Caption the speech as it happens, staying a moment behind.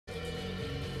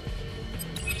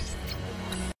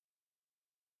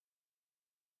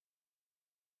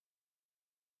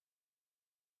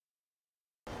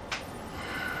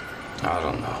I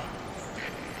don't know.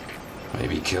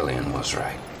 Maybe Killian was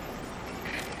right.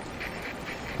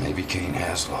 Maybe Kane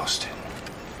has lost it.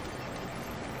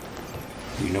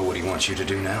 You know what he wants you to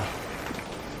do now?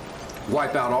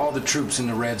 Wipe out all the troops in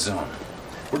the red zone.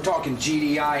 We're talking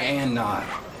GDI and Nod.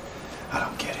 I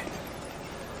don't get it.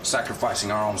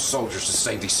 Sacrificing our own soldiers to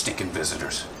save these stinking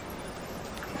visitors.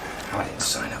 I didn't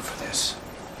sign up for this.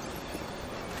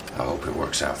 I hope it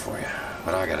works out for you.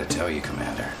 But I gotta tell you,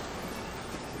 Commander,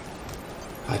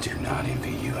 I do not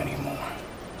envy you anymore.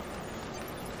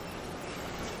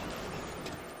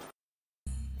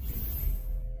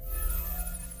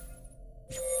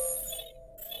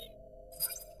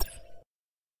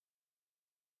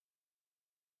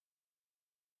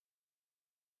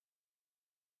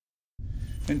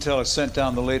 Intel has sent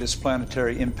down the latest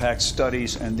planetary impact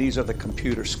studies, and these are the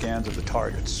computer scans of the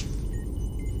targets.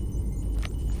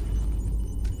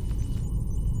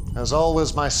 As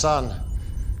always, my son,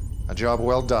 a job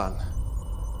well done.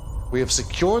 We have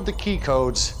secured the key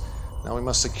codes. Now we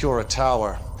must secure a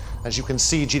tower. As you can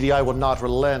see, GDI will not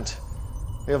relent.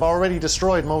 They have already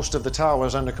destroyed most of the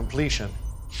towers under completion.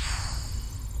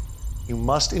 You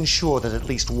must ensure that at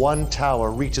least one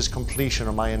tower reaches completion,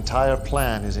 or my entire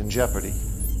plan is in jeopardy.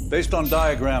 Based on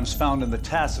diagrams found in the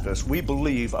Tacitus, we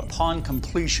believe upon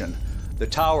completion, the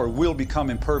tower will become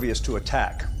impervious to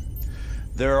attack.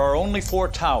 There are only 4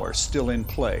 towers still in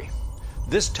play.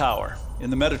 This tower, in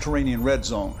the Mediterranean red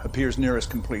zone, appears nearest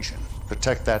completion.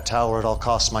 Protect that tower at all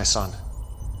costs, my son.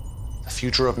 The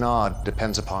future of Nod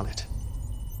depends upon it.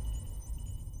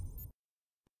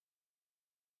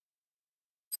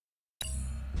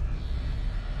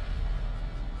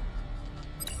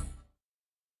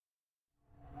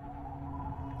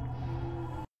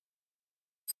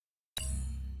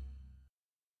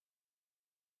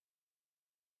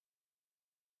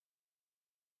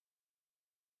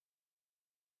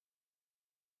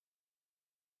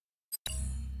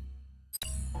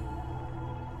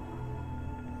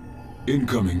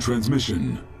 Incoming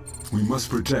transmission. We must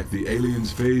protect the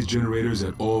aliens' phase generators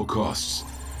at all costs.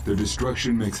 Their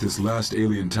destruction makes this last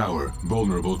alien tower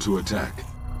vulnerable to attack.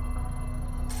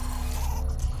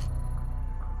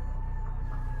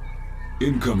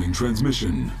 Incoming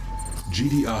transmission.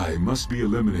 GDI must be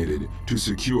eliminated to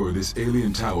secure this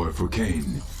alien tower for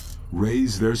Kane.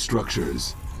 Raise their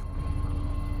structures.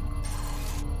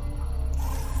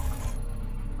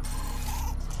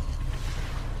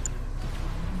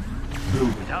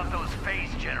 Without those phase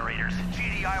generators,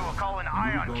 GDI will call in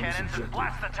ion cannons and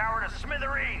blast the tower to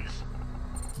smithereens!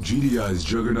 GDI's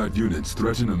Juggernaut units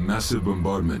threaten a massive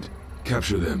bombardment.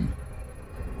 Capture them.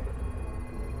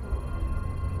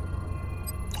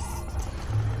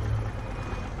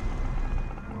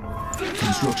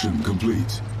 Construction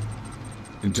complete.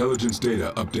 Intelligence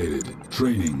data updated.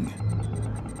 Training.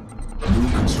 New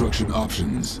construction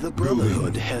options. The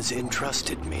Brotherhood has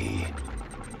entrusted me.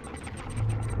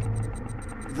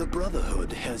 The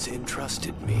Brotherhood has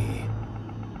entrusted me.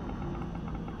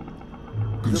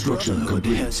 Construction the Brotherhood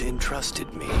complete. has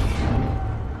entrusted me.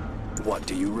 What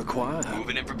do you require?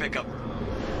 Moving in for pickup.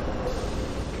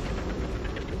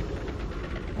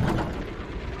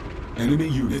 Enemy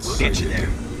units We'll get you sighted.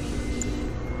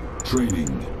 there.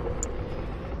 Training.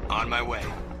 On my way.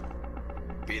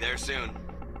 Be there soon.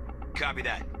 Copy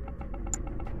that.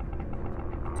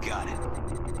 Got it.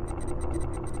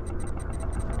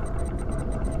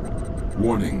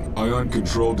 Warning. Ion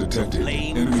control detected.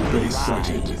 Enemy base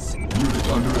sighted. Unit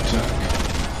under attack.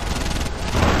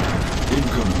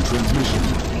 Incoming transmission.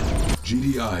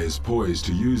 GDI is poised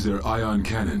to use their ion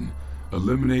cannon.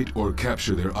 Eliminate or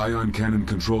capture their ion cannon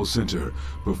control center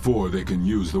before they can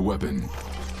use the weapon.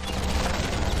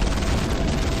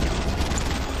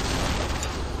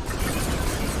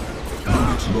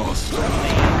 Unit lost.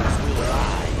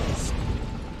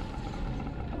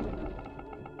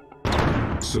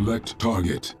 Select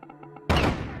target.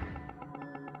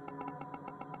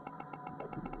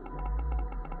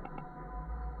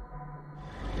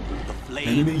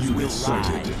 Enemy units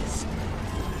sighted.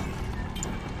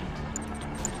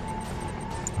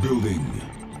 Building.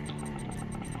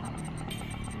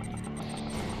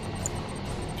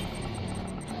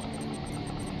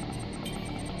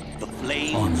 The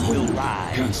flames On hold. will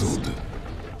rise. Cancelled.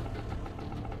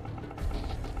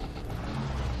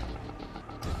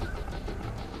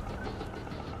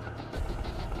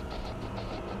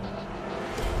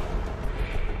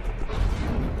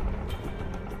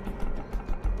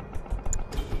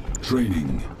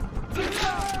 Training.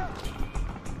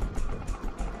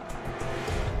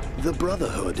 The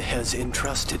Brotherhood has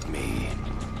entrusted me.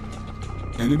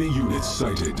 Enemy units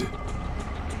sighted.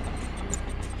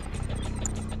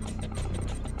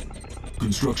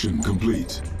 Construction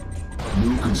complete.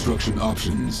 New construction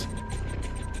options.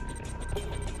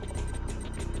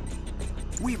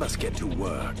 We must get to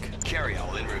work. Carry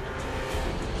all en route.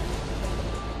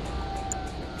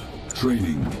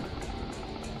 Training.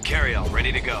 Carry all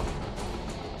ready to go.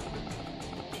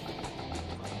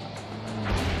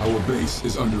 Our base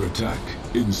is under attack.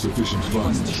 Insufficient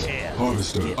funds.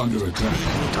 Harvester under attack.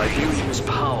 Tiberium's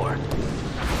power.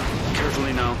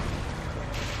 Carefully now.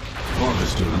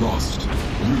 Harvester lost.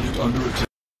 Unit under attack.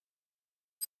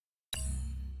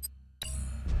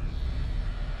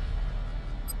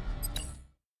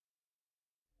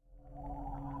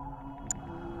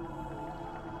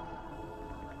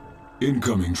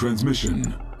 Incoming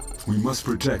transmission. We must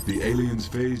protect the aliens'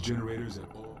 phase generators at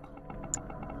all.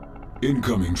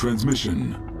 Incoming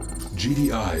transmission.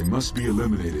 GDI must be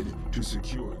eliminated to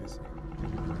secure this.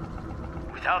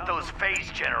 Without those phase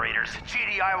generators,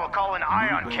 GDI will call in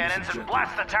ion cannons and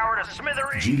blast the tower to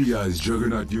smithereens. GDI's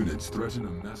juggernaut units threaten a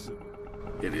massive...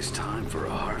 It is time for a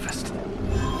harvest.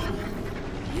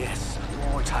 Yes,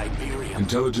 more Tiberium.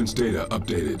 Intelligence data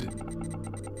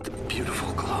updated. The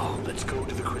beautiful glow. Let's go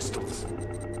to the crystals.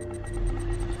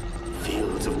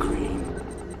 Fields of green.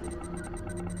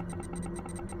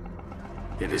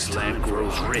 It is land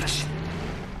grows rich.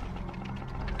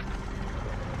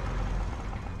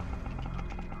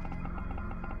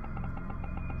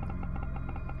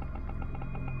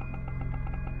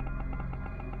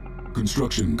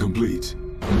 Construction complete.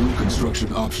 New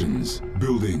construction options.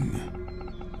 Building.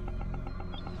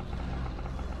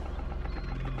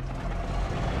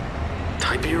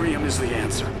 Tiberium is the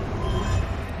answer.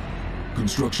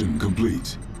 Construction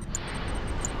complete.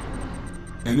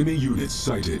 Enemy units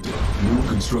sighted. New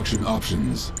construction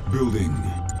options. Building.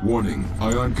 Warning.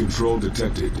 Ion control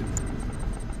detected.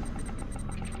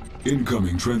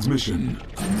 Incoming transmission.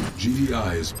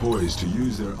 GDI is poised to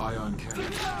use their ion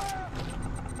cannon.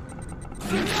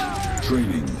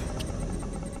 Training.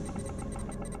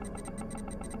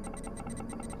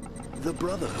 The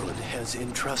Brotherhood has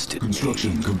entrusted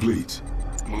Construction me. complete.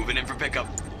 Moving in for pickup.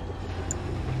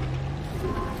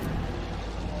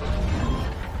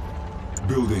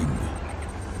 Building.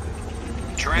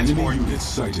 Transport. Enemy units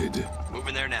sighted.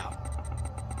 Moving there now.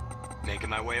 Making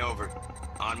my way over.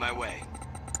 On my way.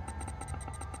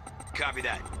 Copy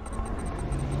that.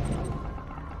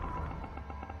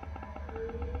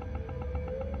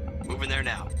 Moving there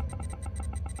now.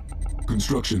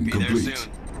 Construction Be complete. there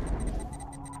soon.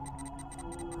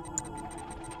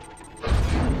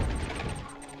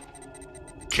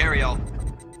 Carry all.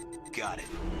 Got it.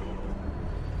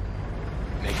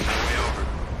 Making my way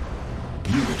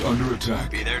over. Unit under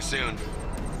attack. Be there soon.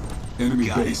 Enemy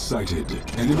Got base sighted.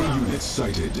 Enemy units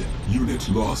sighted. Unit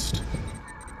lost.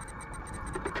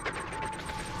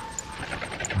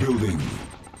 Building.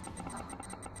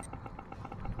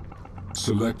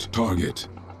 Select target.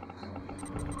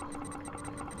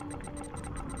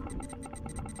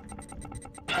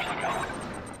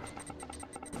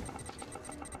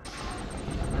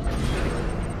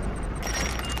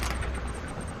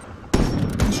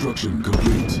 Construction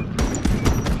complete.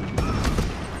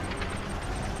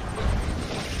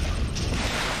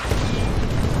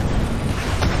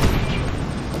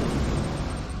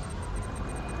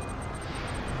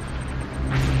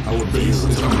 Our base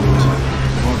is under attack.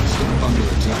 Harvester under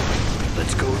attack.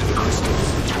 Let's go to the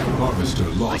crystals. Harvester I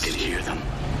lost. can hear them.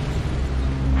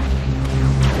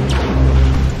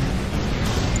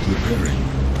 Repairing.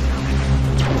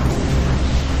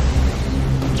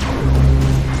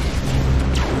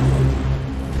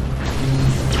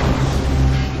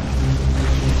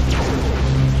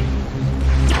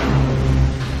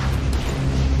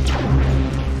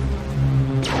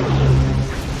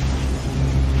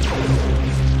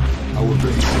 Our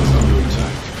base is under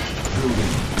attack.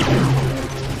 Building.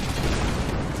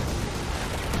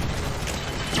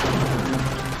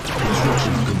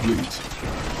 Construction complete.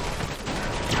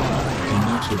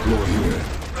 Cannot deploy here.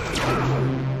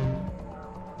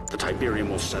 The Tiberium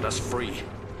will set us free.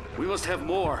 We must have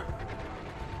more.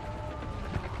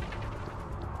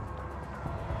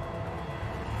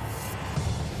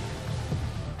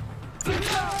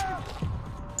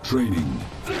 Training.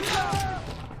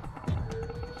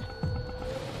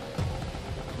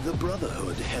 The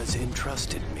Brotherhood has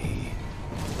entrusted me.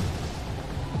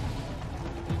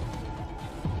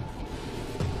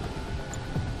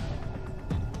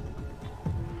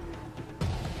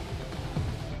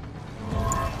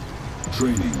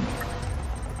 Training.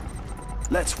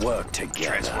 Let's work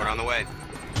together. Transport on the way.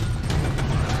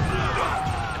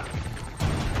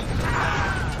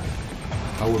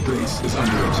 Our base is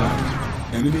under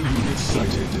attack. Enemy units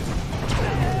sighted.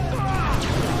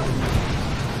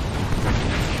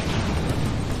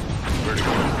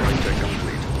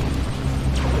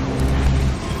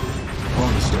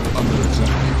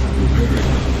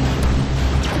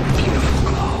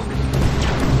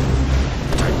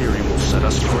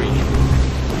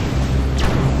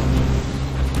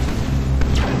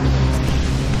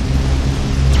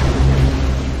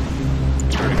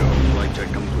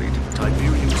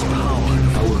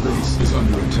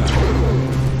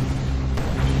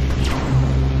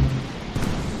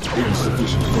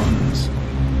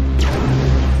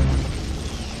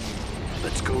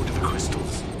 Let's go to the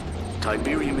crystals.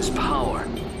 Tiberium is power.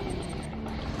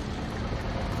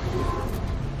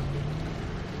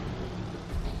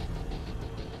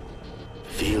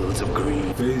 Fields of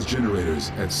green. Phase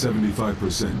generators at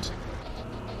 75%.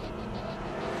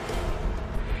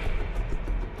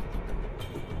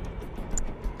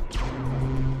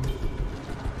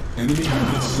 Enemy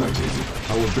units sighted.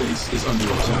 Our base is under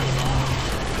attack.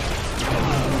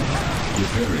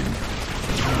 Repairing.